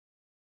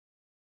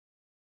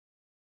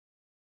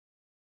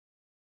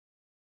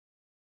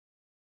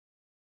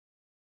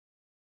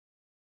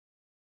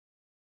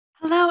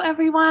Hello,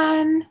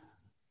 everyone.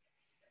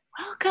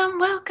 Welcome,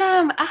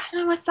 welcome.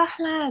 Ahlan wa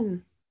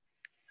sahlan.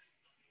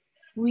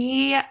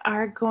 We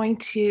are going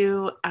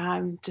to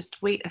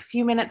just wait a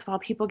few minutes while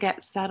people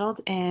get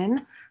settled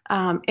in.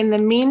 In the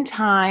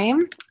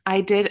meantime, I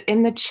did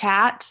in the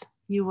chat,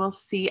 you will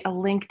see a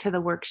link to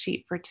the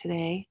worksheet for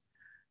today.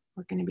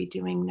 We're going to be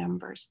doing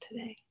numbers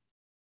today.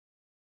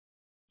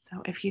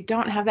 So if you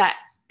don't have that,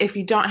 if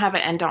you don't have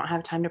it and don't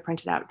have time to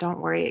print it out, don't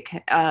worry.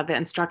 The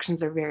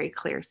instructions are very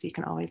clear, so you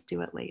can always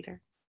do it later.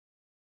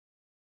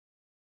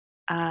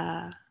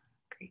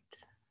 Great.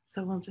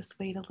 So we'll just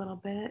wait a little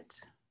bit.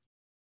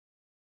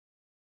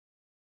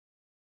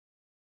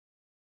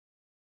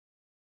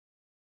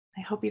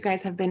 I hope you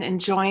guys have been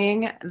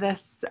enjoying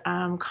this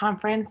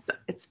conference.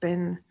 It's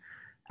been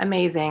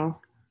amazing.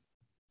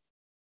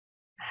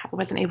 I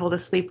wasn't able to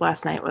sleep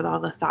last night with all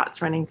the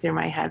thoughts running through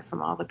my head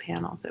from all the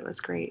panels. It was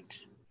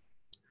great.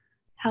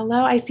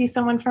 Hello, I see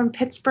someone from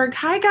Pittsburgh.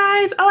 Hi,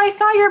 guys. Oh, I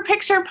saw your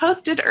picture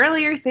posted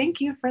earlier.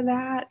 Thank you for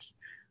that.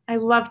 I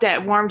loved it.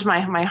 It warmed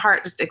my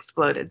heart, just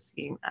exploded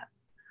seeing that.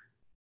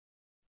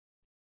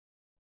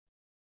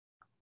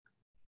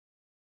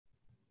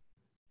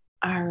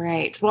 All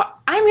right. Well,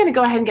 I'm going to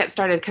go ahead and get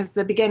started because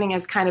the beginning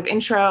is kind of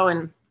intro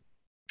and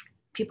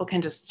people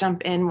can just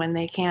jump in when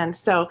they can.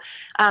 So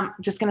I'm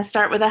just going to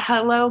start with a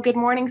hello, good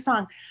morning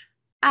song.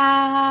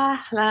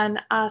 Ahlan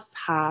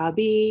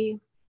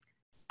ashabi,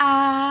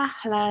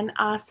 ahlan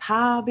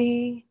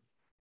ashabi,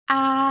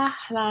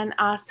 ahlan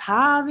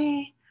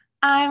ashabi.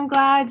 I'm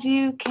glad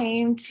you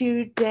came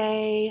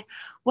today.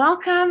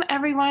 Welcome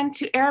everyone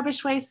to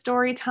ArabishWay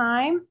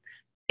Storytime.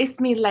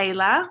 Ismi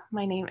Laila,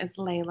 my name is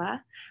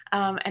Laila,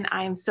 and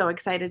I'm so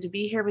excited to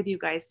be here with you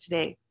guys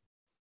today.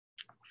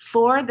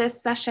 For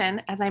this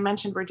session, as I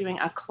mentioned, we're doing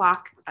a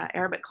clock,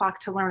 Arabic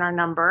clock to learn our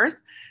numbers.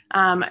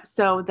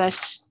 So the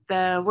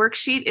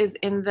worksheet is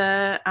in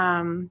the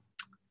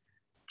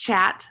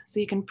chat, so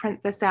you can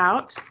print this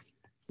out.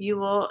 You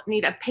will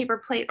need a paper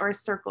plate or a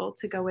circle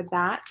to go with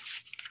that.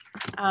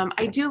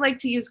 I do like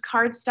to use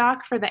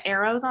cardstock for the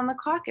arrows on the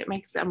clock. It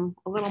makes them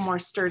a little more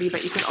sturdy,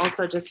 but you can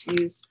also just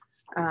use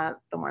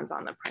the ones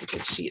on the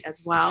printed sheet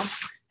as well.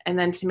 And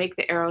then to make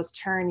the arrows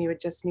turn, you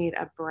would just need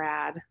a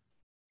brad,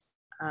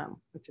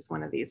 which is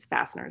one of these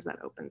fasteners that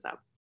opens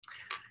up.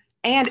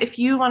 And if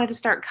you wanted to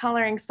start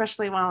coloring,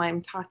 especially while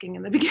I'm talking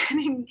in the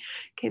beginning,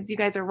 kids, you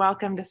guys are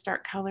welcome to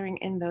start coloring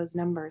in those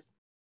numbers.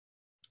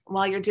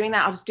 While you're doing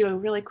that, I'll just do a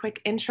really quick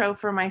intro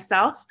for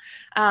myself.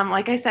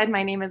 Like I said,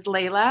 my name is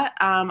Laila.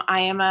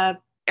 I am an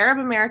Arab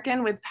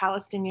American with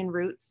Palestinian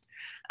roots.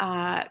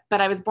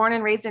 But I was born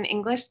and raised in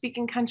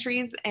English-speaking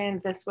countries,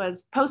 and this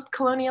was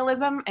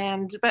post-colonialism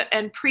and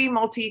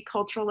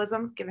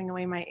pre-multiculturalism, giving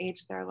away my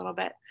age there a little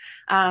bit.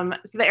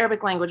 So the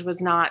Arabic language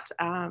was not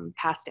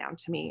passed down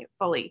to me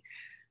fully.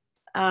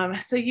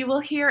 So you will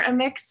hear a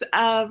mix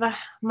of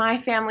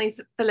my family's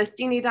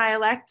Palestinian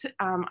dialect.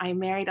 I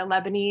married a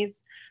Lebanese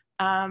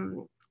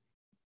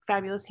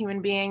fabulous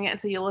human being, and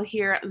so you will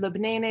hear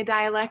Lebanese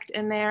dialect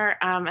in there.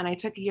 And I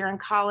took a year in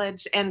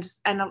college, and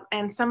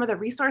some of the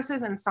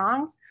resources and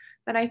songs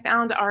that I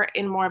found are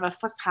in more of a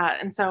Fusha,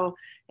 and so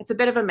it's a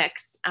bit of a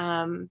mix.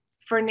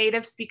 For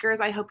native speakers,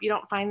 I hope you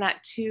don't find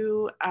that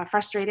too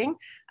frustrating.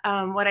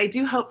 What I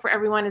do hope for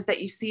everyone is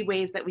that you see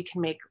ways that we can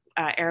make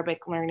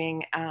Arabic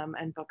learning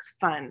and books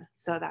fun.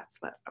 So that's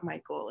what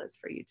my goal is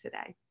for you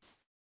today.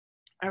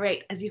 All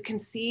right, as you can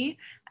see,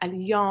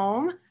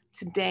 al-yom,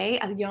 today,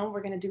 al-yom,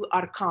 we're going to do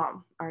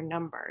arkam, our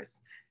numbers.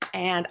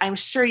 And I'm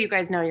sure you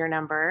guys know your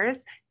numbers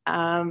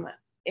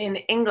in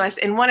English,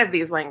 in one of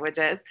these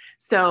languages.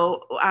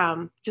 So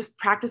just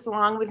practice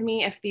along with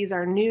me. If these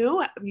are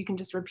new, you can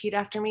just repeat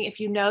after me. If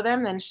you know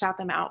them, then shout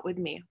them out with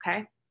me,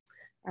 okay?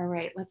 All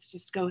right, let's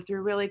just go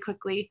through really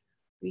quickly.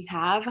 We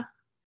have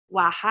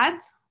wahad,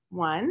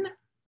 one,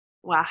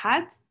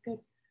 wahad, good.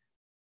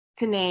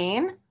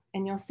 Tanain,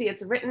 and you'll see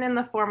it's written in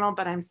the formal,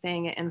 but I'm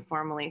saying it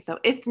informally. So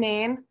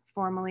ithnain,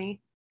 formally,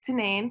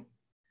 tanain,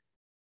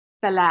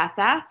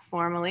 thalatha,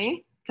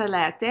 formally,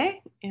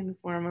 talate,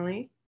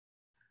 informally,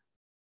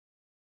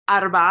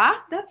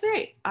 arba, that's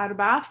right,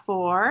 arba,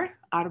 four,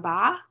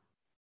 arba,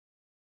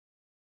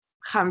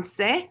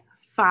 khamse,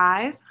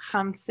 five,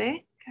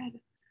 khamse, good,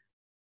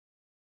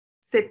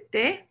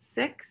 sitte,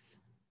 six,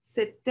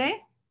 sitte,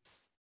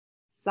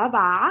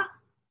 sabah,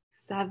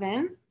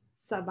 seven,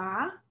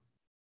 sabah,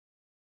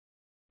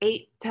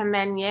 eight,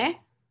 tamanye,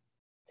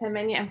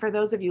 tamanye, and for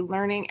those of you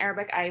learning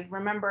Arabic, I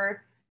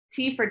remember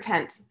T for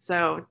tent.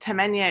 So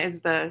tamanye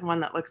is the one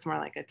that looks more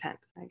like a tent.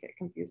 I get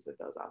confused with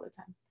those all the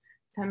time.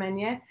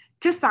 Tamanye.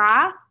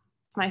 Tisa,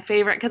 it's my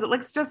favorite because it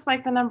looks just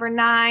like the number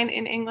 9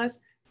 in English.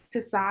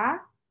 Tisa.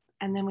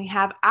 And then we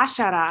have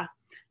ashara.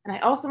 And I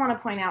also want to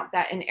point out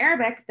that in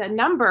Arabic, the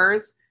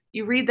numbers,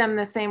 you read them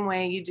the same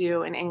way you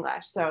do in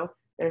English. So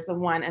there's the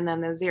 1 and then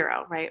the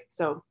 0, right?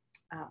 So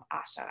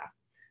ashara.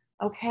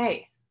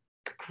 Okay.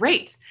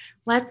 Great.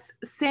 Let's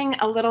sing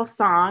a little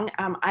song.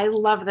 I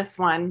love this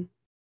one.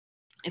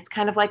 It's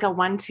kind of like a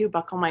 1-2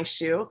 buckle my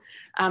shoe.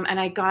 And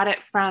I got it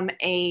from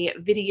a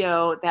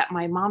video that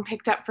my mom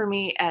picked up for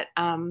me at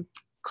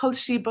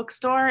Kolshi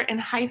bookstore in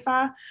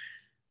Haifa.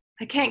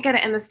 I can't get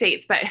it in the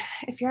States, but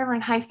if you're ever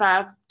in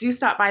Haifa, do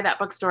stop by that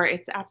bookstore.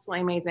 It's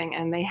absolutely amazing.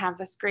 And they have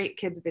this great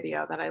kids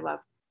video that I love.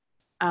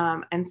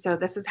 And so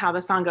this is how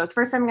the song goes.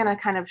 First, I'm gonna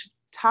kind of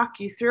talk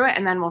you through it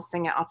and then we'll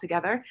sing it all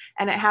together.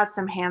 And it has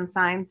some hand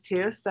signs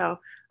too. So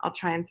I'll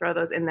try and throw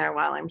those in there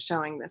while I'm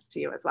showing this to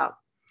you as well.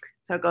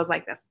 So it goes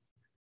like this.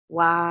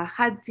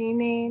 واحد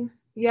تنين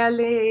يا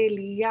ليل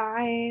يا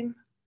عين.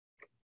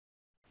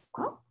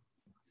 Oh,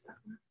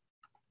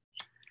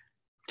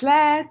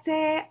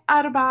 ثلاثة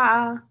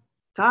أربعة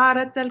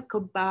طارت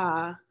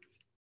القبعة.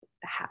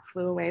 The hat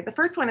flew away. The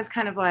first one is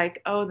kind of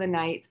like, oh, the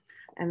night.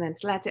 And then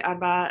ثلاثة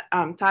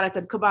أربعة طارت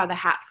القبعة, the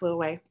hat flew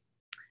away.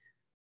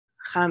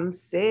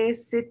 خمسة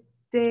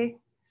ستة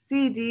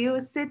سيدي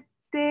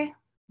وستة.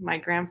 My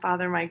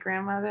grandfather, my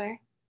grandmother.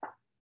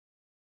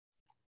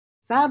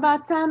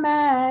 سبعة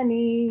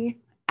ثماني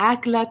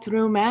أكلت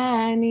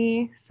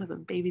روماني. So the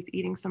baby's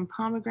eating some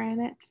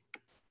pomegranate.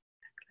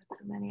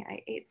 أكلت روماني,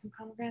 I ate some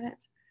pomegranate.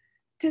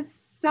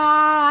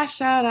 تسعة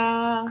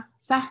عشرة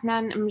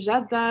صحنا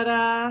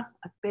مجدرة.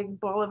 A big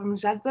bowl of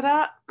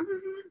مجدرة.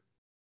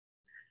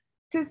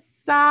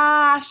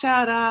 تسعة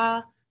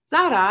عشرة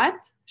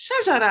زرعت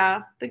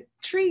شجرة. The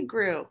tree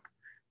grew.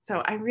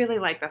 So I really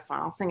like this one.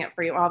 I'll sing it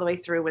for you all the way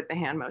through with the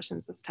hand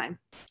motions this time.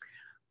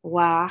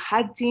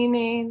 واحد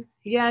تنين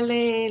يا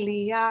ليل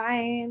يا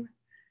عين.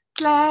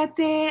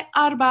 ثلاثة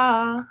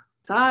أربعة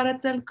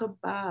طارت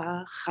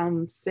القبعة.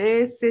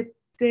 خمسة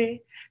ستة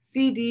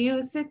سيدي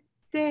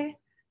وستة.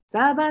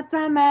 سبعة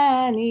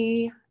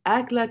ثماني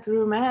أكلت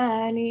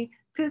روماني.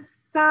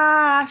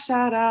 تسعة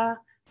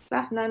عشرة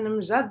صحنا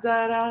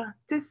مجدرة.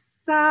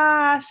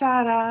 تسعة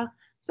عشرة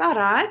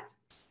زرعت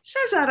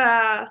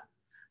شجرة.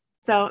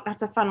 So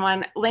that's a fun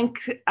one. Link,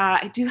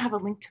 I do have a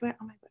link to it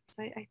on my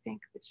website, I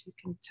think, which you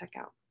can check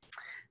out.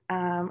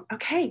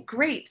 Okay,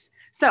 great.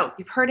 So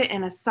you've heard it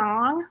in a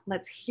song.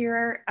 Let's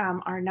hear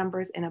our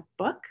numbers in a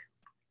book.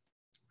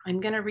 I'm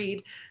gonna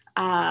read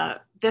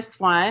this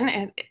one,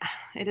 and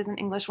it is an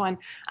English one.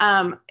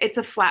 It's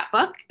a flat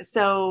book.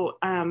 So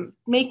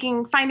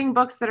finding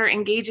books that are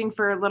engaging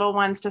for little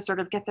ones to sort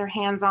of get their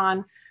hands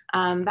on.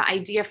 The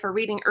idea for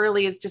reading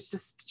early is just to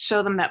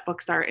show them that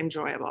books are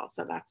enjoyable.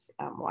 So that's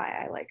why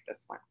I like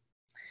this one.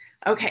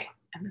 Okay,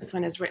 and this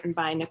one is written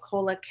by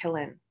Nicola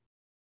Killen.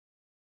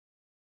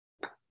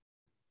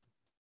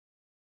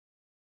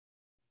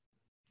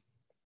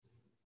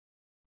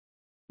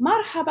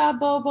 مرحبا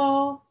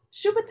بوبو،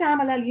 شو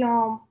بتعمل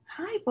اليوم؟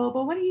 Hi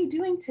Bobo, what are you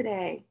doing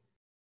today?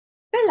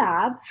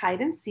 بلعب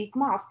hide and seek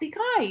مع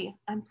أصدقائي.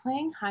 I'm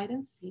playing hide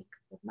and seek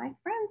with my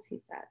friends, he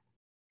says.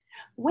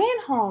 وين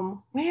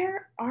هم?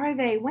 Where are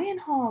they? وين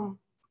هم?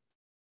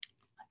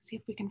 Let's see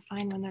if we can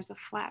find when there's a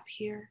flap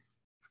here.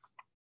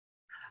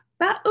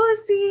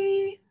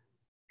 Ba'uzi.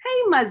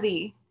 Hey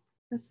Muzzy.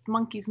 This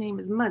monkey's name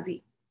is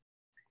Muzzy.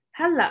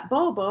 هلا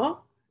بوبو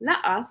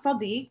لقى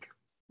صديق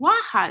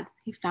واحد.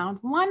 He found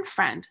one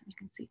friend. You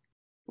can see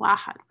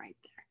واحد right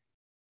there.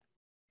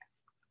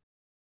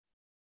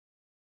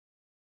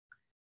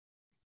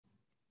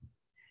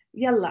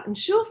 يلا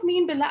نشوف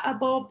مين بلقى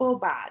بوبو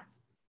بعد.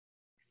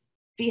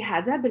 في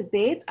حدا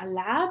بالبيت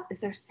ألعاب? Is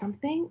there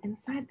something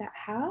inside that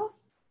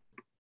house?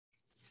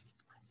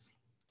 Let's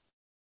see.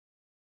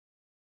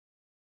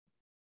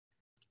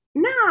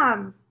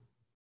 نعم.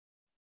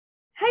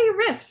 Hey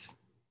Riff.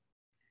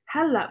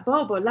 هلا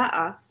بوبو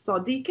لقى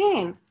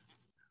صديقين.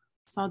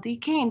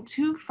 صديقين,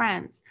 two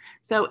friends.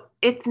 So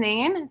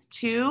اثنين is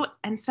two,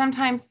 and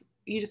sometimes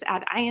you just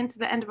add ain to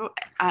the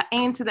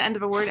end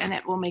of a word and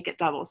it will make it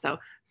double. So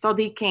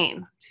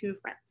صديقين, two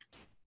friends.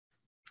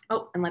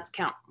 Oh, and let's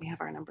count. We have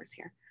our numbers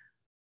here.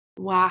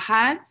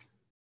 واحد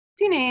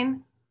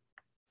اثنين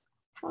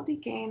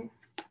صديقين.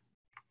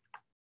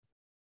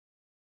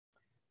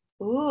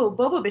 Oh,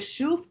 Bobo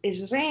بشوف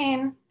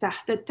إجرين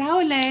تحت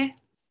الطاولة.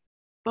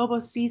 Bobo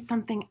sees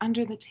something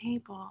under the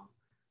table.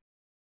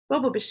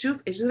 Bobo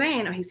بشوف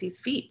إجرين, or he sees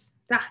feet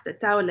تحت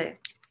الطاولة.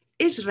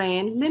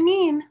 إجرين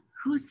لمين?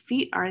 Whose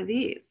feet are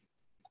these?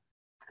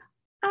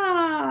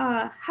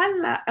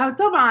 هلا. Oh,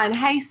 طبعا.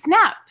 Hey,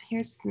 Snap.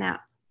 Here's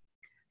Snap.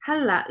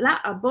 هلا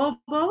لقى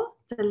بوبو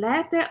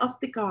ثلاثة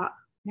أصدقاء.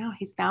 Now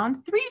he's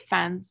found three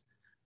friends.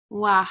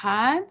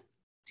 واحد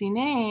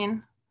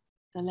اثنين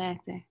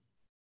ثلاثة.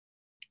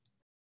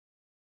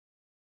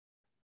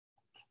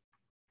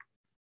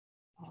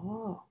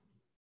 Oh.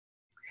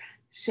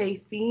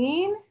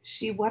 شايفين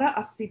شي وراء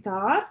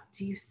الستار?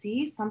 Do you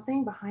see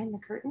something behind the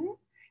curtain?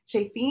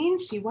 شايفين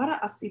شي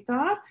وراء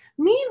الستار?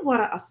 مين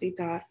وراء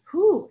الستار?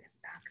 Who is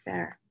back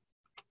there?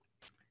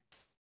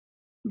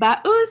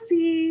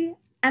 بأوسي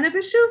أنا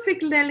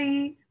بشوفك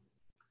ليلي.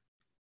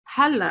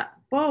 هلا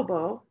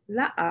بوبو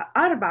لقى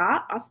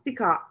أربعة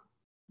أصدقاء.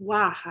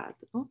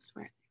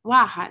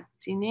 واحد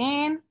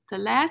اثنين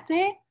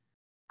ثلاثة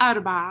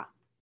أربعة.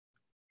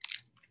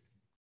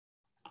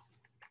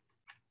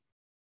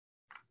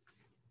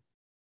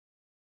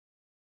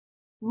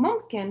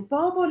 ممكن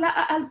بوبو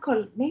لقى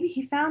الكل. Maybe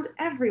he found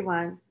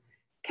everyone.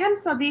 كم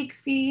صديق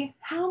فيه?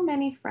 How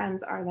many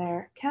friends are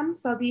there? كم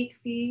صديق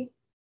فيه?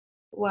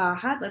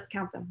 واحد, let's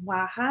count them.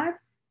 واحد,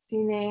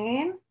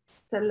 اثنين,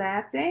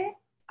 ثلاثة,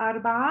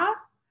 أربعة.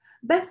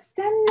 بس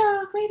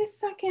استنى, wait a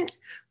second.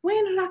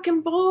 وين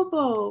راكن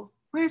Bobo?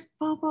 Where's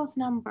Bobo's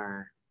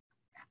number?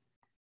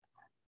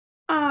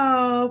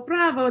 Oh,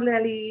 bravo,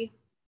 Lily.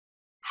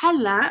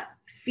 هلا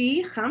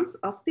في 5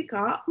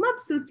 أصدقاء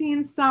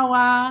مبسوطين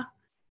سوا.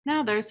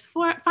 Now there's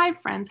 5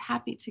 friends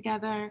happy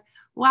together.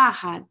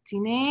 واحد,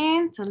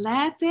 اثنين,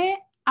 ثلاثة,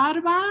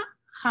 أربعة,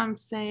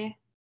 خمسة.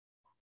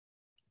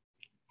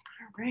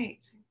 All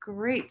right,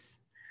 great.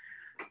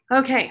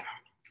 Okay,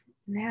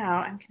 now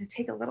I'm going to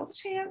take a little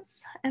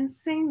chance and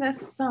sing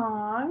this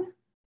song,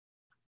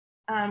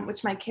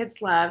 which my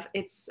kids love.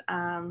 It's,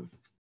 oh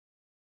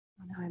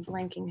no, I'm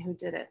blanking who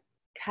did it.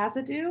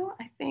 Kazadu,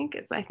 I think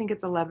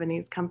it's a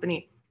Lebanese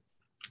company.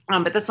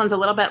 But this one's a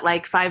little bit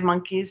like 5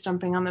 monkeys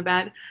jumping on the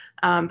bed,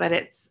 but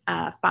it's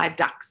 5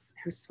 ducks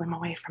who swim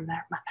away from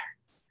their mother.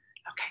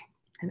 Okay,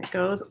 and it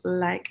goes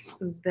like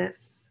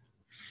this.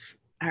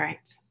 All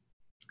right.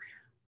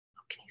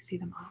 Oh, can you see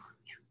them all?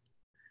 Yeah.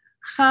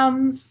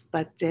 خمس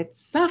بتت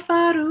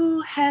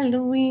سفروا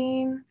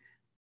حلوين.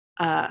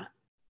 Oh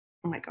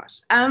my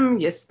gosh.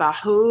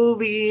 يسبحوا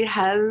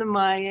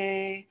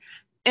بهالمية.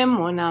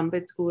 أمهم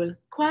بتقول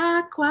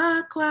كواك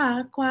كواك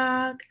كواك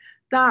كواك.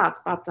 ضاعت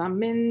بطة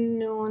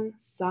منهم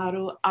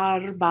صاروا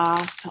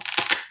 4. So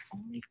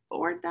only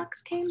 4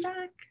 ducks came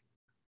back.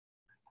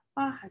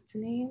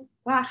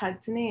 واحد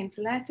اثنين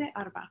ثلاثة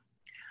 4.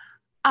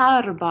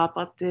 4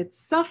 بطت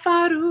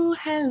سفروا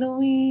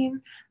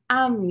حلوين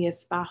عم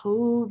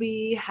يسبحوا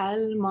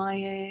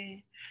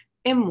بهالمية.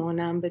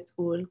 أمهم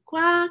بتقول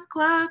كواك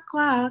كواك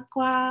كواك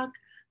كواك.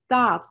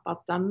 ضاعت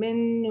بطة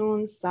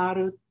منهم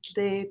صاروا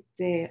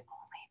 3.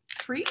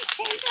 Only 3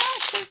 came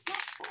back. There's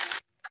not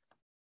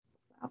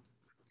 4.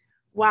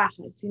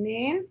 واحد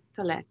اثنين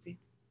ثلاثة.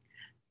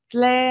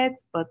 3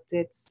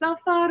 بطت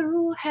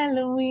سفروا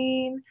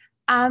حلوين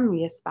عم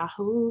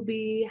يسبحوا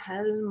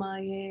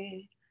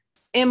بهالمية.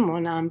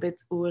 أمهم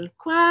بتقول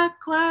كواك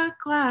كواك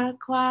كواك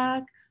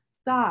كواك.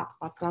 ضاعت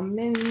بطة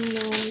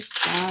منهم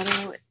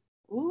صاروا.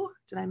 Ooh,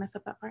 did I mess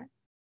up that part?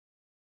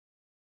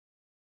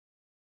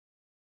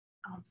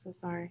 Oh, I'm so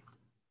sorry.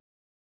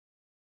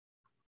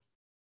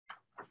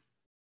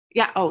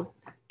 Yeah, oh,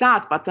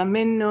 ضاعت بطة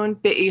منهم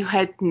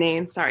بقيوا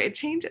 2. Sorry, it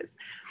changes.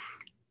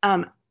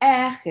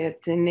 آخر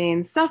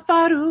 2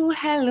 سفروا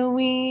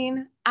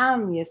حلوين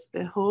عم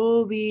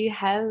يسبحوا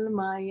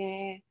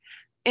بهالمية.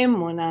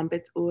 أمهم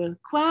بتقول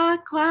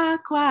كواك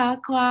كواك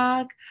كواك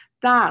كواك.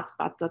 ضاعت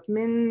بطة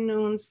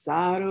منهم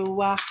صاروا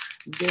 1.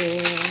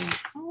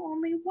 Oh,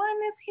 only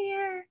 1 is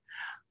here.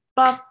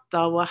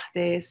 بطة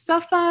واحدة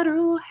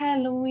سفروا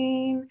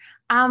حلوين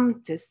عم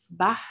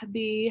تسبح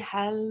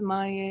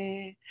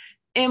بهالمية.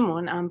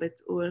 أمهم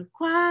بتقول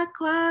كواك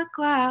كواك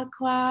كواك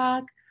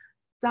كواك.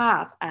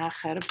 ضاعت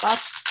آخر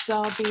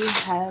بطة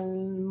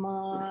بهالمية.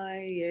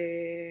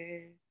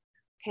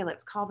 Okay,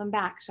 let's call them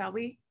back, shall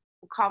we?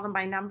 We'll call them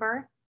by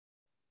number.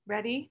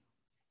 Ready?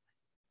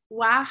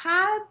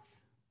 واحد.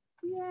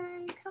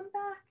 Yay, come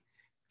back.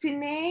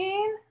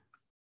 اثنين.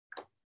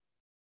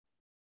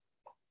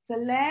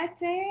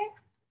 ثلاثة.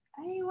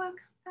 أيوة,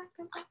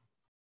 come back.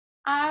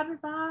 4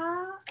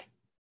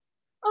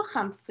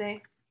 و5.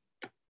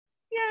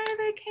 Yay,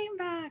 they came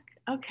back.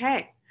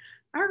 Okay.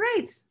 All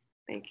right.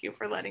 Thank you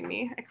for letting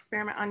me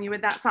experiment on you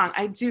with that song.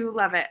 I do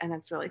love it, and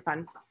it's really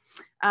fun.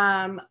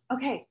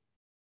 Okay.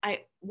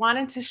 I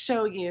wanted to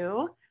show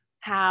you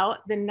how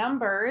the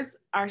numbers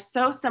are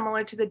so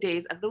similar to the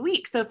days of the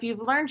week. So if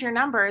you've learned your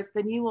numbers,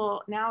 then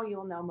you'll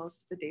know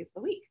most of the days of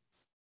the week.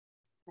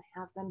 I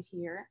have them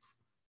here.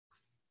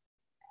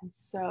 And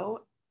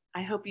so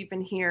I hope you've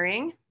been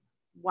hearing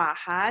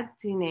واحد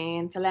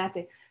اثنين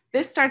ثلاثة.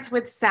 This starts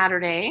with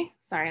Saturday.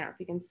 Sorry, I don't know if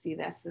you can see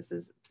this.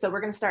 So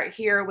we're going to start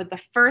here with the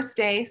first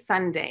day,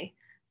 Sunday.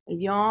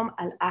 اليوم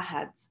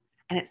الأحد.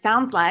 And it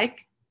sounds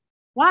like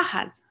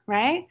واحد,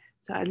 right?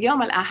 So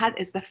اليوم الأحد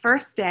is the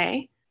first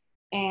day,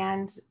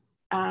 and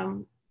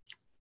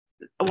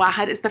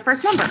واحد is the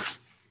first number.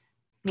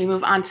 We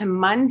move on to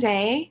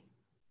Monday.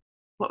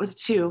 What was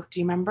 2? Do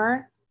you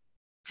remember?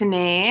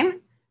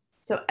 اثنين.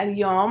 So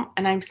اليوم,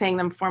 and I'm saying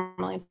them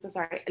formally, so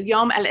sorry.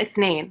 اليوم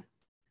الاثنين.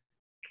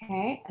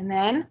 Okay, and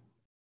then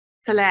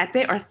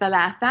ثلاثة or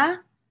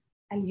ثلاثة.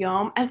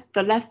 اليوم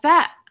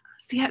الثلاثاء.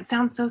 See how it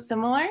sounds so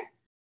similar?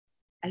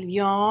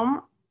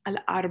 اليوم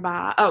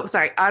الأربعاء. Oh,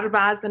 sorry,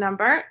 أربعة is the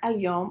number.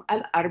 اليوم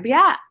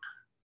الأربعاء.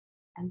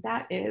 And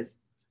that is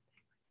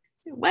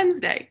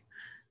Wednesday.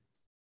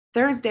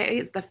 Thursday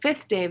is the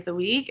 5th day of the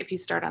week if you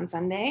start on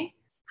Sunday.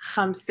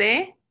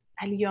 خمسة.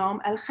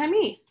 اليوم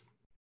الخميس.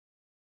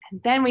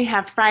 And then we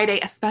have Friday,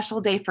 a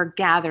special day for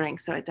gathering,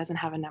 so it doesn't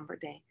have a number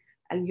day.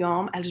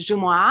 اليوم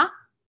الجمعة.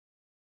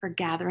 For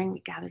gathering,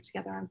 we gather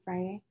together on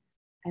Friday.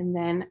 And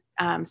then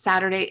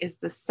Saturday is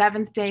the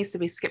 7th day, so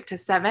we skip to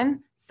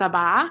 7,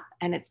 Sabah,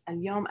 and it's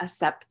اليوم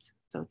السبت,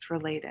 so it's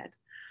related.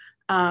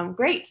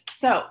 Great.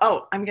 So,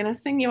 I'm going to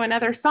sing you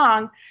another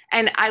song.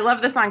 And I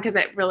love this song because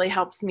it really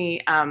helps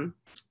me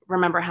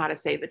remember how to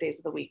say the days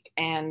of the week.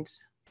 And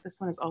this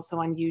one is also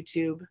on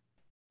YouTube.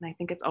 And I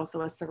think it's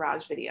also a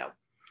Siraj video.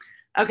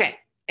 Okay,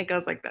 it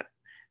goes like this.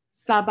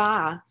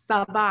 Sabah,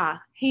 Sabah,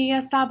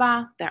 hiya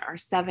Sabah. There are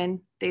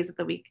 7 days of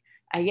the week.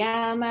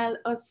 Ayam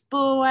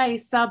al-usbu'i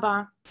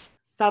Sabah.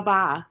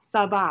 Sabah,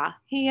 Sabah,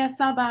 hiya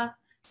Sabah.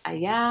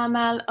 Ayam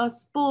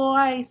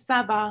al-usbu'i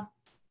Sabah.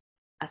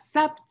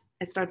 Accept,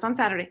 it starts on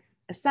Saturday.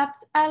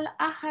 Accept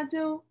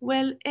al-ahadu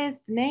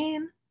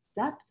wal-ithnain.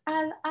 Accept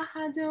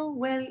al-ahadu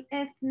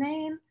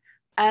wal-ithnain.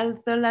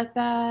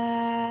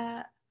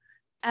 Al-thulatha,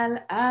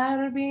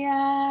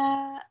 al-arbiya,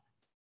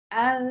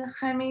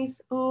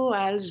 al-khamis,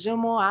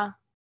 al-jumu'ah.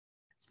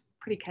 It's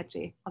pretty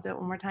catchy. I'll do it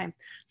one more time.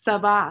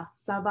 Sabah,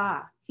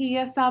 Sabah,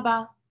 hiya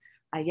Sabah.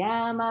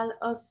 Ayam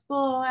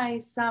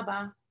al-usbu'i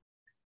Sabah.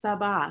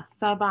 Sabah,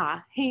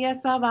 Sabah, hiya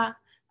Sabah.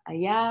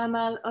 أيام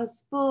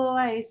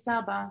الأسبوع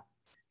سبعة.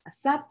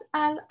 السبت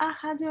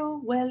الأحد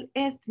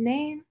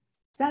والاثنين.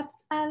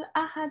 السبت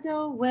الأحد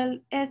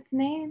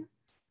والاثنين.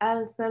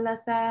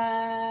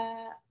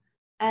 الثلاثاء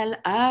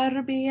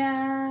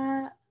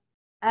الأربعاء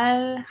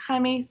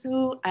الخميس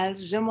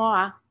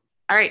الجمعة.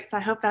 All right, so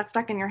I hope that's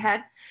stuck in your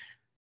head.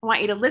 I want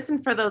you to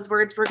listen for those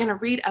words. We're going to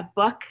read a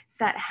book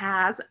that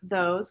has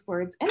those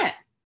words in it.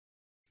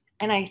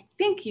 And I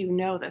think you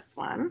know this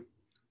one,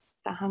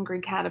 The Hungry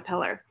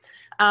Caterpillar.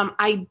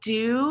 I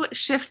do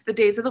shift the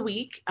days of the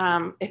week.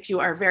 If you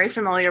are very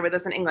familiar with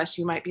this in English,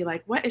 you might be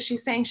like, what is she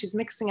saying? She's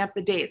mixing up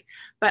the days.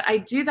 But I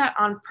do that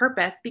on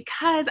purpose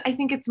because I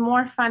think it's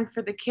more fun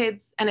for the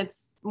kids and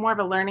it's more of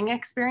a learning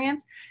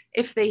experience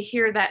if they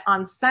hear that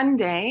on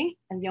Sunday,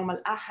 and Yom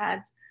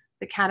al-Ahad,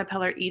 the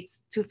caterpillar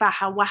eats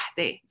tufaha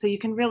wahde. So you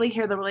can really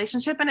hear the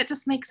relationship and it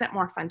just makes it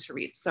more fun to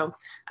read. So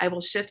I will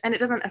shift, and it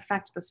doesn't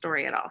affect the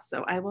story at all.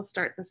 So I will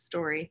start the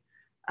story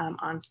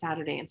on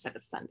Saturday instead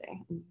of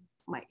Sunday. You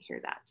might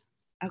hear that.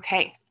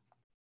 Okay.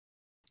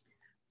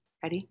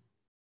 Ready?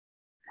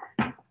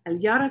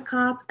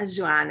 اليرقات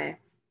الجوعانة,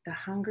 the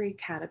hungry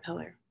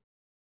caterpillar.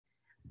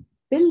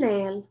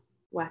 بالليل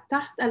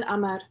وتحت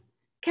القمر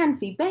كان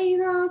في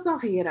بيضة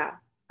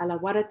صغيرة على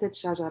ورقة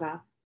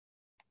شجرة.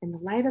 In the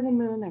light of the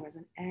moon, there was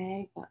an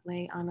egg that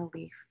lay on a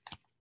leaf.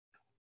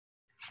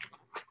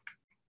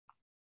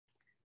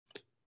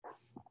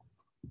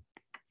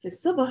 في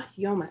الصبح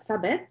يوم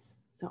السبت,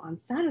 so on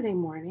Saturday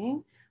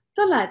morning,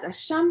 طلعت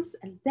الشمس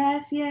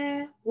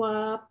الدافية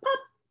وبوب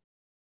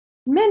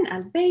من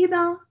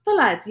البيضة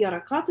طلعت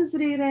يرقات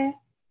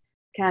صغيرة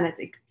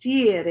كانت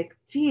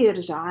كتير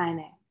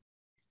جوعانة.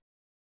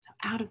 So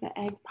out of the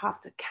egg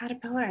popped a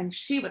caterpillar and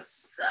she was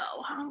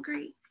so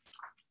hungry.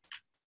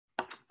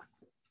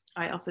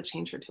 I also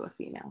changed her to a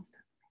female.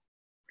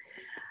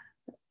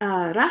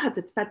 راحت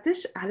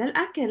تفتش على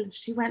الأكل.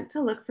 She went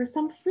to look for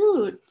some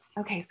food.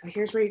 Okay, so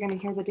here's where you're going to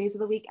hear the days of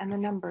the week and the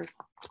numbers.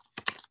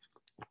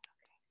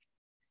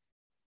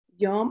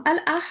 يوم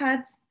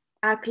الأحد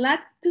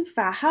أكلت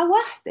تفاحة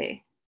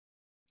واحدة.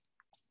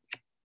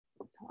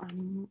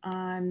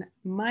 On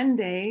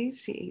Monday,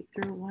 she ate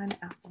through 1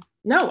 apple.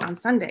 No, on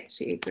Sunday,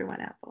 she ate through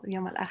 1 apple.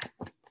 يوم الأحد.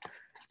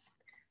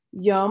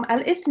 يوم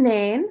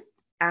الاثنين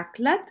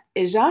أكلت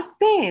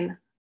إجازتين.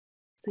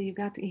 So you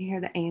got to hear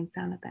the ain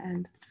sound at the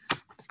end.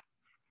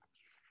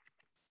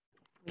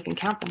 You can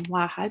count them.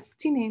 واحد,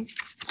 اثنين.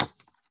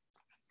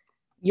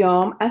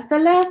 يوم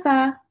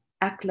الثلاثاء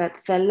أكلت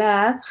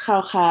 3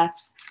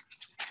 خوخات.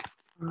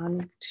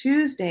 On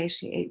Tuesday,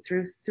 she ate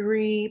through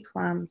 3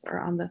 plums, or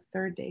on the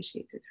 3rd day, she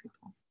ate through 3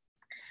 plums.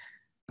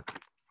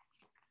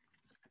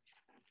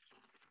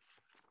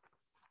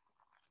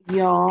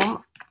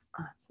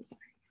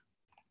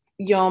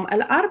 يوم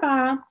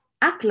الأربعاء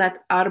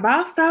أكلت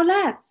 4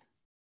 فراولات.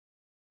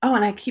 Oh,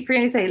 and I keep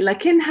forgetting to say,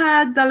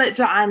 لكنها ضلت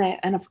جوعانة.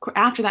 And of course,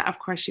 after that, of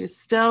course, she was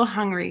still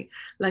hungry.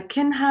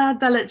 لكنها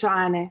ضلت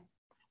جوعانة.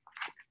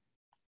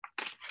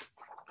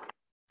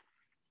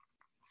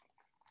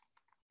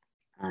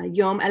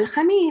 يوم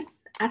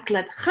الخميس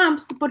أكلت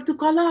 5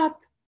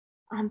 برتقالات.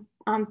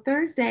 On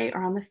Thursday,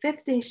 or on the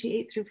 5th day, she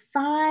ate through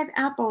 5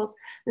 apples.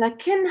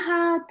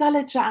 لكنها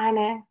ضلت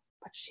جوعانة.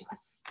 But she was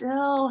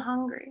still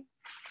hungry.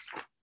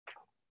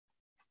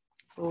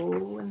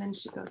 Oh, and then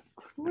she goes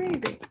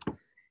crazy.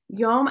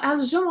 يوم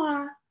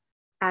الجمعة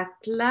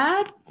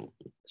أكلت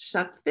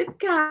شطفة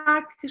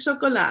كعك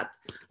شوكولات,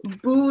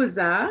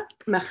 بوزة,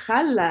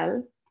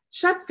 مخلل,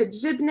 شطفة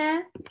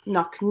جبنة,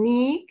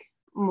 نقنيق,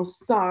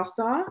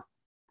 مصاصة,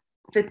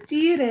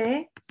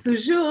 فطيرة,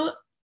 سجق,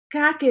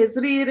 كعكة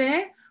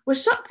صغيرة,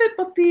 وشطفة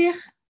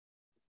بطيخ.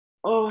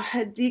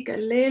 هديك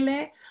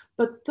الليلة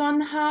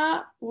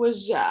بطنها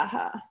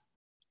وجعها.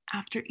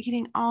 After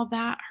eating all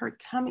that, her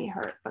tummy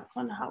hurt.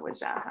 بطنها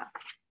وجعها.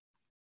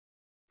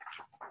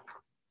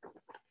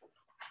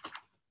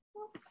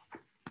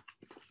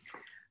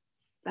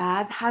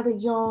 بعدها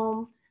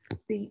بيوم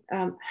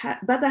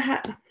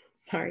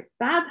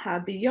بعدها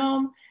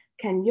بيوم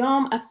كان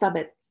يوم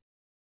السبت.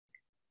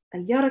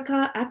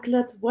 اليرقة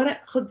أكلت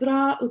ورق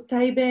خضراء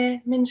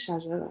وطيبة من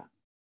شجرة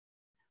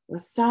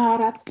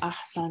وصارت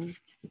أحسن.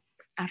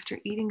 After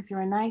eating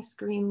through a nice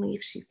green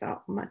leaf, she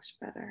felt much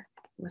better.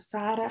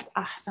 وصارت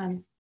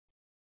أحسن.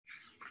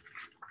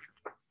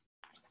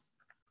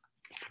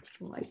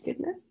 Oh my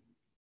goodness.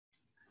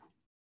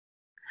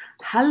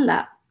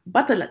 هلا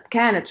بطلت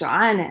كانت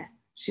جوعانة.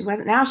 She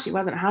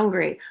wasn't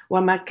hungry.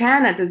 وما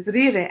كانت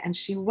صغيرة, and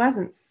she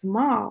wasn't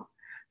small.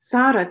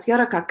 صارت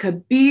يركة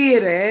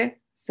كبيرة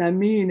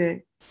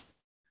سمينة.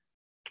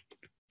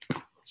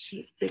 She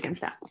was big and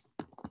fat.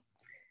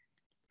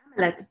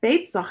 عملت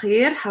بيت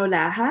صغير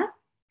حولها.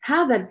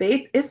 هذا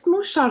البيت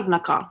اسمه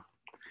شرنقة.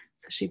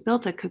 So she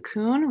built a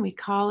cocoon. We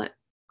call it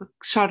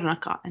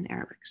شرنقة in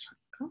Arabic.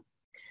 شرنقة.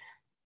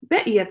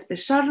 بقيت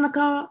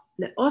بالشرنقة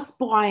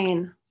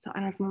لأسبوعين. So I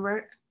don't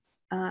remember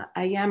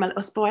أيام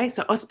الأسبوع.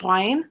 So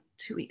أسبوعين,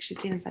 2 weeks. She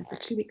stayed inside for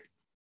 2 weeks.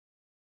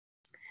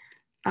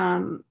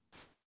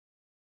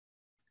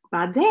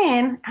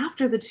 بعدين,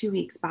 after the 2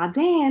 weeks,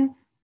 بعدين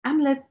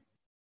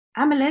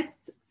عملت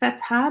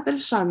فتحة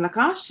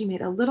بالشرنقة. She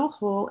made a little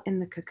hole in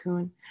the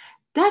cocoon.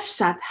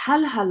 دفشت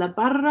حالها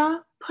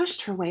لبرا,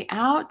 pushed her way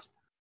out.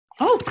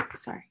 Oh,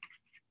 sorry.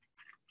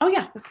 Oh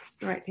yeah, this is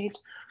the right page.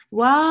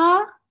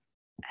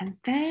 And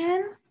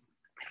then,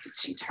 what did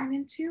she turn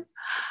into?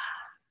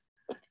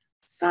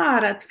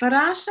 صارت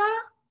فراشة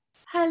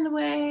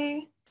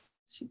حلوة.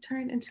 She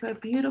turned into a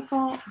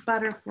beautiful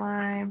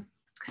butterfly.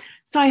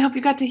 So I hope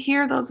you got to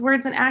hear those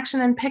words in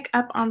action and pick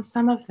up on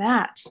some of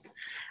that.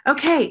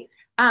 Okay,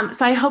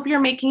 so I hope you're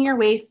making your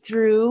way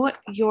through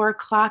your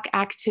clock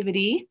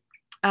activity.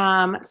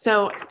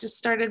 So just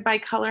started by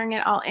coloring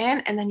it all in,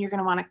 and then you're going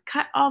to want to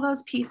cut all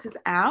those pieces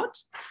out.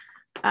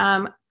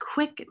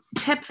 Quick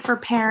tip for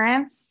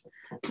parents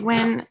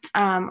when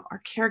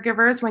or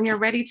caregivers, when you're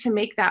ready to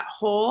make that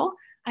hole,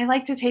 I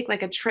like to take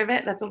like a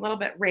trivet that's a little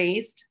bit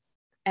raised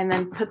and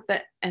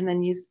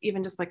then use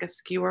even just like a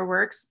skewer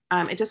works.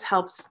 It just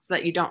helps so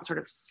that you don't sort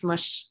of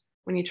smush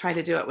when you try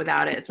to do it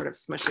without it. It sort of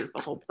smushes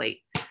the whole plate.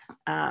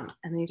 And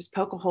then you just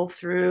poke a hole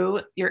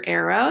through your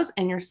arrows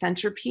and your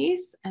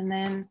centerpiece, and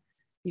then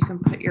you can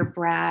put your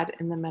brad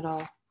in the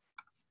middle,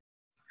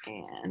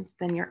 and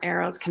then your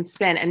arrows can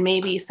spin. And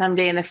maybe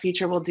someday in the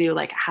future we'll do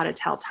like how to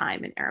tell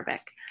time in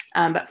Arabic.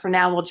 But for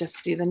now we'll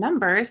just do the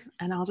numbers,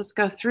 and I'll just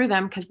go through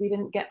them because we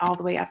didn't get all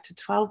the way up to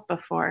 12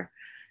 before.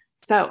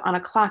 So on a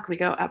clock we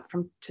go up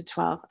to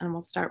 12, and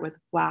we'll start with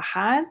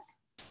واحد,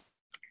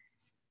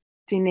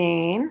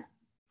 اثنين,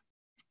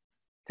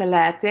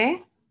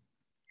 ثلاثة,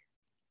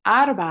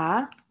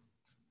 أربعة,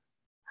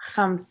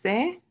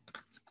 خمسة,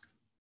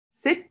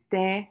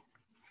 ستة,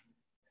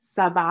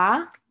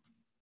 سبعة,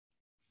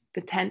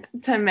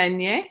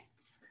 ثمانية,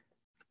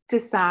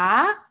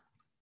 تسعة,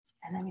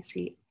 and let me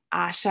see,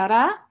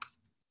 عشرة,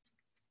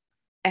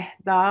 11,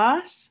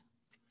 12.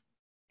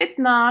 It's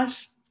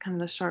kind of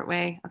the short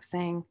way of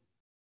saying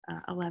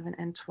 11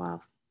 and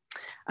 12.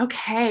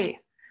 Okay,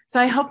 so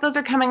I hope those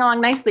are coming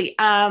along nicely.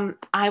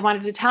 I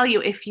wanted to tell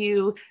you, if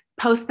you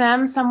post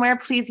them somewhere,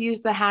 please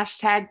use the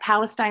hashtag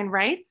Palestine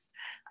Writes.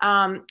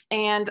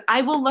 And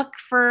I will look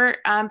for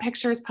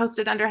pictures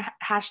posted under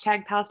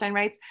hashtag Palestine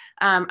Writes.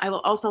 I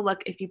will also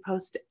look if you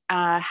post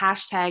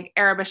hashtag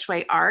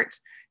ArabishWay art,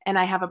 and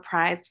I have a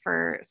prize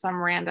for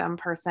some random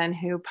person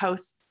who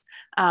posts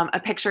a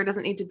picture. It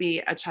doesn't need to be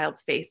a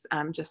child's face,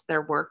 just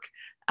their work,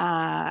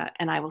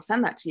 and I will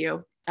send that to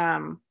you.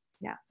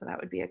 Yeah, so that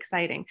would be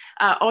exciting.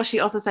 She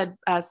also said,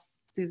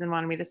 Susan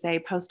wanted me to say,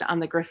 post on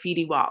the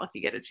graffiti wall if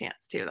you get a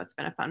chance to. That's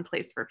been a fun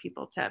place for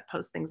people to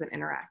post things and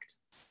interact.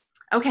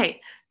 Okay,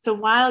 so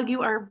while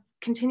you are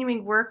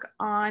continuing work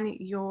on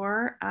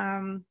your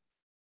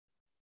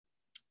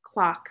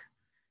clock,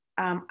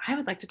 I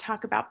would like to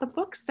talk about the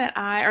books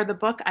the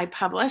book I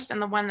published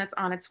and the one that's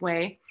on its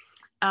way.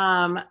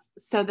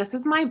 So this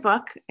is my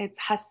book. It's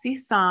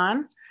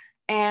Hassisan,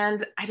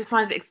 and I just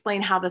wanted to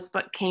explain how this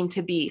book came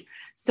to be.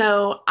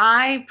 So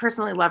I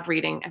personally love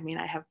reading. I mean,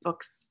 I have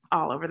books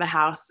all over the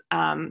house,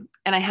 and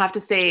I have to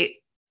say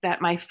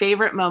that my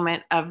favorite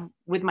moment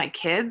with my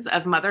kids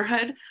of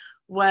motherhood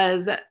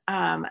was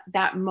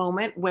that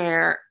moment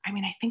where, I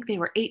mean, I think they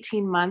were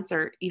 18 months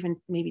or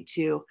even maybe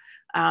 2,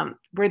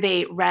 where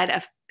they read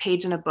a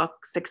page in a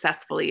book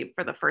successfully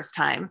for the first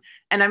time.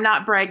 And I'm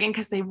not bragging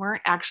because they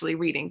weren't actually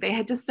reading. They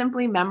had just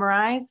simply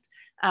memorized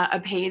a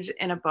page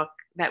in a book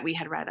that we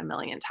had read a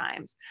million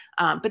times.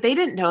 But they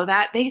didn't know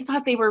that. They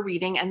thought they were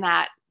reading, and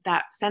that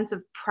sense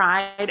of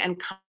pride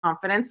and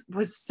confidence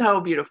was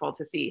so beautiful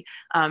to see.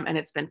 And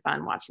it's been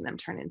fun watching them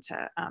turn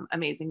into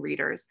amazing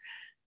readers.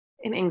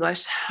 In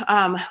English,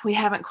 we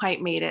haven't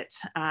quite made it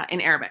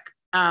in Arabic.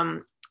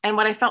 And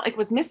what I felt like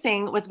was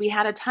missing was we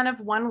had a ton of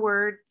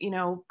one-word,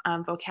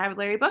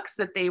 vocabulary books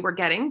that they were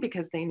getting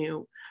because they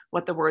knew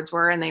what the words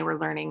were and they were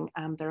learning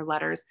their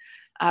letters.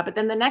 But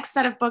then the next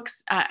set of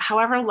books,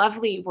 however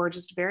lovely, were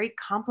just very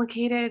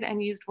complicated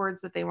and used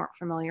words that they weren't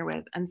familiar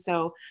with. And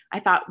so I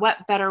thought,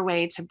 what better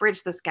way to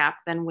bridge this gap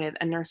than with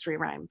a nursery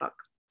rhyme book?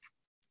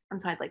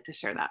 And so I'd like to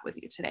share that with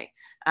you today,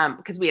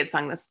 because we had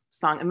sung this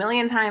song a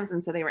million times,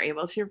 and so they were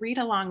able to read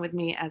along with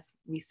me as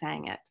we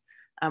sang it,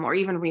 or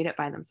even read it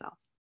by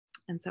themselves.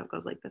 And so it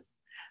goes like this.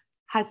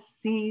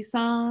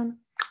 Hassisan,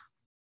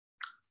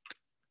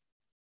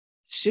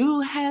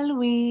 Shu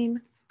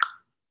Halloween,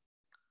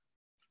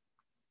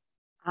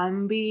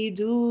 عم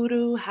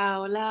بيدوروا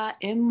حول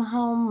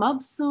إمهم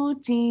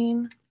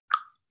مبسوطين.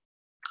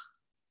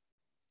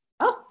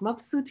 Oh,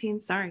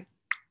 مبسوطين, sorry.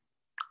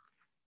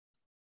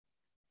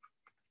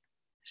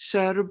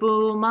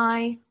 شربوا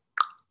مي.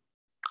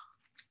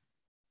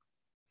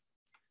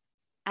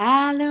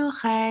 قالوا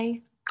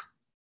خي.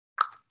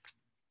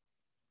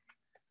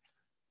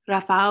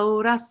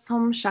 رفعوا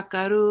راسهم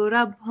شكروا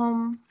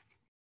ربهم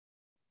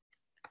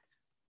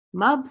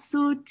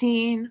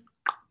مبسوطين.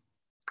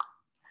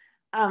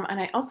 And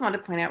I also want to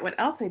point out what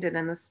else I did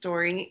in this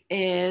story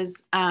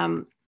is,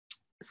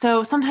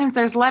 so sometimes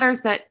there's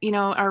letters that,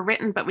 are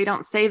written, but we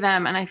don't say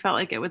them. And I felt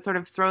like it would sort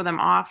of throw them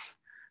off.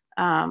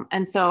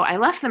 And so I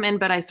left them in,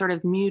 but I sort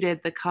of muted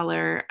the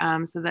color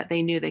so that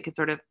they knew they could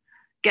sort of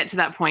get to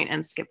that point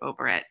and skip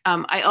over it.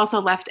 I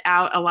also left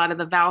out a lot of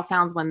the vowel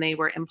sounds when they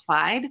were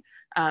implied,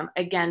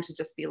 again, to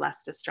just be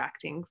less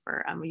distracting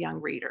for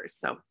young readers.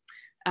 So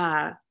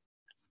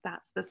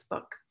that's this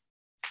book.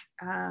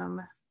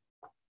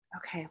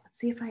 Okay, let's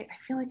see if I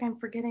feel like I'm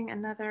forgetting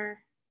another.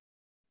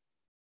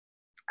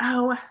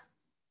 Oh,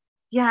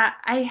 yeah,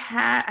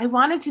 I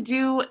wanted to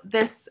do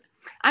this.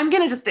 I'm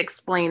going to just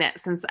explain it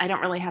since I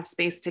don't really have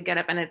space to get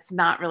up and it's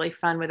not really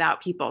fun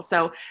without people.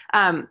 So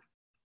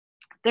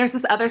there's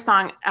this other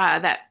song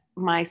that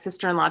my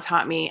sister-in-law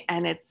taught me,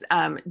 and it's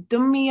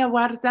Dummiya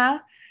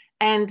Warda,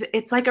 and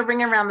it's like a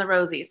ring around the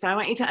rosy. So I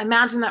want you to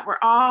imagine that we're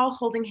all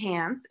holding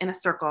hands in a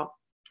circle.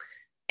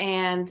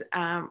 And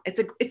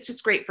it's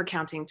just great for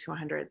counting to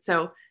 100.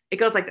 So it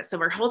goes like this. So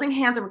we're holding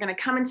hands and we're going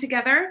to come in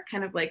together,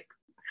 kind of like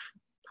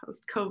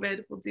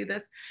post-COVID, we'll do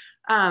this.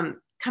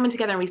 Coming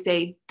together and we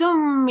say,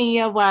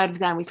 Dummiya Warda,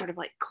 and we sort of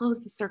like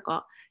close the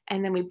circle.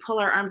 And then we pull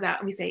our arms out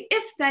and we say,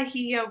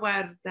 Iftahiya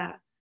Warda.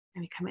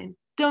 And we come in,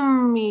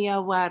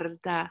 Dummiya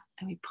Warda.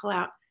 And we pull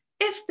out,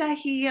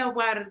 Iftahiya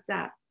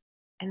Warda.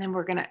 And then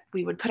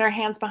we would put our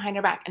hands behind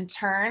our back and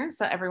turn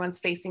so everyone's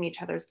facing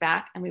each other's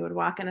back. And we would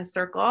walk in a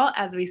circle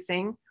as we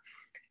sing,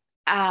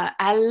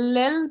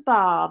 Allil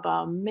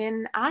Baba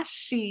min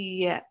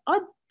Ashiya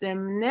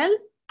Uddimnil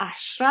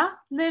Ashra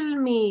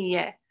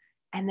Lilmiya.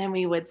 And then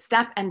we would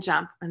step and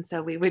jump. And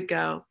so we would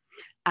go,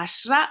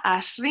 Ashra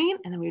Ashrin,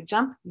 and then we would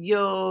jump,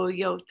 Yo,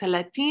 Yo,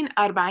 Talatin,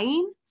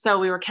 Arba'in. So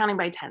we were counting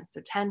by 10.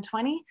 So 10,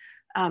 20.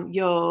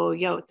 Yo,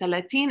 Yo,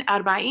 Talatin,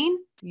 Arba'in.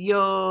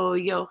 Yo,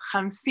 Yo,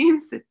 Khamsin,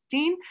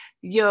 Sittin.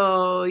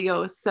 Yo,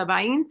 Yo,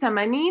 Sabain,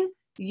 Tamanin.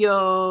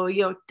 Yo,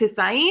 Yo,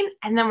 Tisain.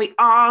 And then we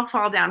all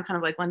fall down, kind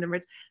of like London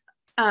Bridge.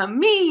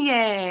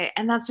 Miye.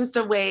 And that's just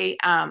a way,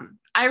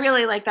 I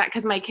really like that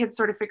because my kids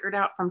sort of figured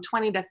out from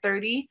 20 to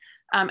 30.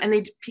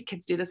 And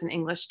kids do this in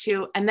English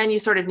too. And then you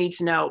sort of need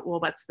to know, well,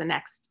 what's the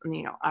next,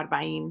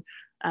 Arba'in,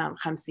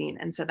 Khamsin.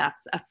 And so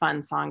that's a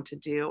fun song to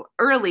do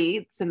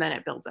early. So then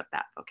it builds up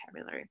that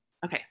vocabulary.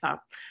 Okay, so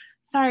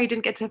sorry,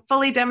 didn't get to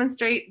fully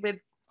demonstrate with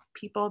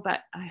people, but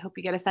I hope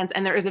you get a sense.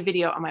 And there is a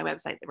video on my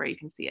website where you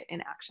can see it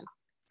in action.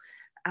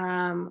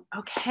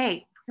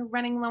 Okay, we're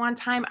running low on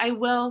time. I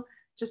will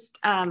just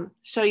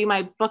show you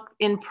my book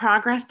in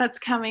progress that's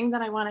coming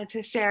that I wanted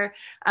to share.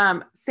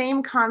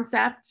 Same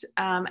concept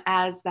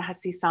as the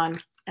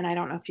Hasisan. And I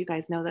don't know if you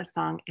guys know this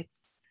song. It's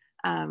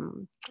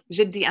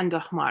Jiddi and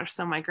Hmar.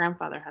 So my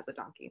grandfather has a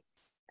donkey.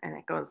 And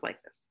it goes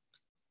like this.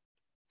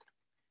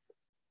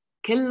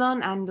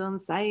 Killon andon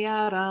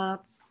sayarat.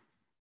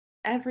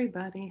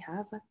 Everybody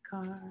has a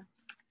car.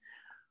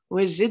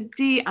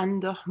 Wajiddi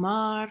and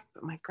Hmar.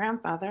 But my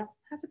grandfather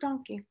has a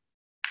donkey.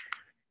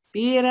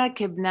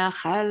 بيركبنا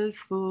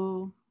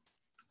خلفه.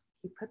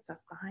 He puts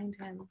us behind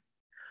him.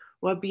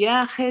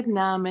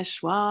 وبياخدنا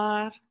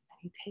مشوار. And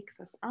he takes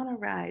us on a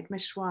ride.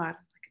 مشوار, like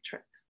a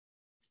trip.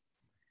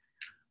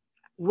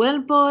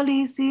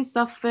 والبوليس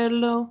يصفر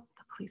له.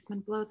 The policeman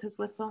blows his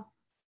whistle.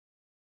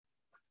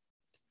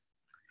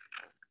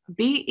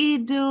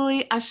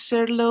 بإيده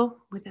يأشر له.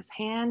 With his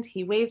hand,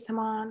 he waves him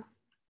on.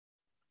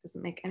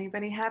 Doesn't make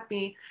anybody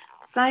happy.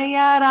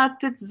 سيارات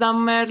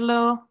تتزمر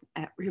له.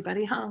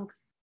 Everybody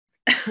honks.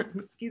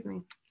 Excuse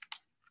me.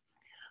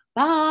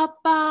 Bop,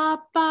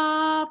 bop,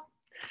 bop.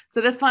 So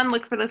this one,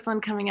 look for this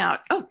one coming out.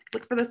 Oh,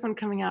 look for this one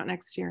coming out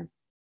next year.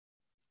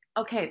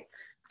 Okay,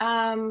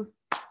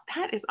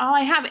 that is all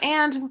I have.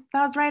 And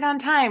that was right on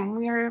time.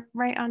 We are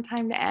right on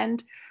time to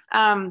end.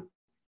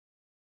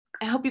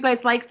 I hope you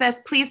guys like this.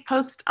 Please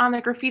post on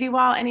the graffiti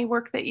wall any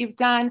work that you've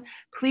done.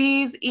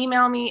 Please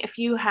email me if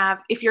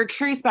you're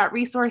curious about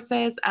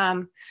resources.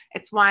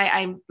 It's why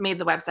I made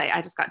the website.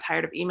 I just got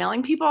tired of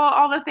emailing people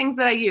all the things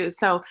that I use.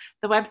 So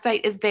the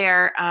website is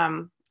there.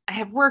 I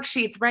have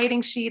worksheets,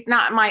 writing sheets,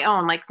 not my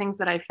own, like things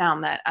that I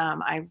found that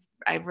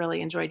I've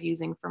really enjoyed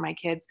using for my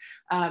kids.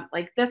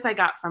 Like this I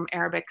got from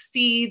Arabic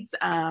Seeds.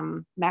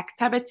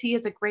 Maktabati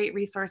is a great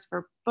resource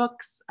for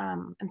books.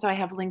 And so I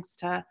have links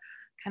to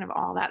kind of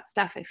all that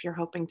stuff if you're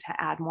hoping to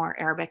add more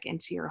Arabic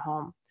into your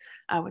home,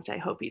 which I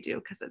hope you do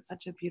because it's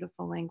such a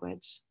beautiful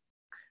language.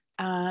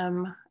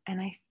 And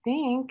I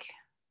think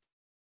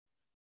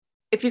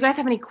if you guys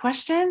have any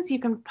questions, you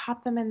can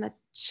pop them in the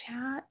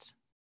chat.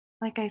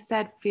 Like I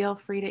said, feel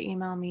free to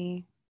email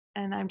me.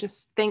 And I'm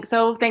just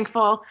so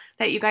thankful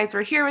that you guys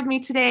were here with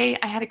me today.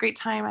 I had a great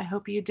time. I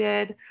hope you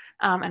did.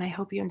 And I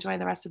hope you enjoy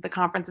the rest of the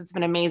conference. It's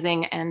been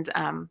amazing. And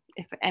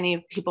if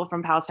any people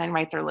from Palestine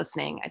Writes are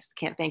listening, I just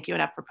can't thank you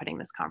enough for putting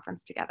this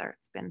conference together.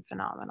 It's been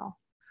phenomenal.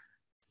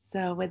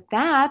 So with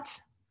that,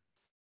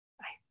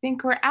 I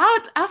think we're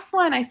out.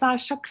 Afwan, I saw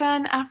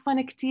shukran.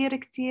 Afwan كتير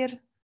كتير.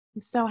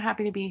 I'm so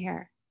happy to be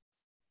here.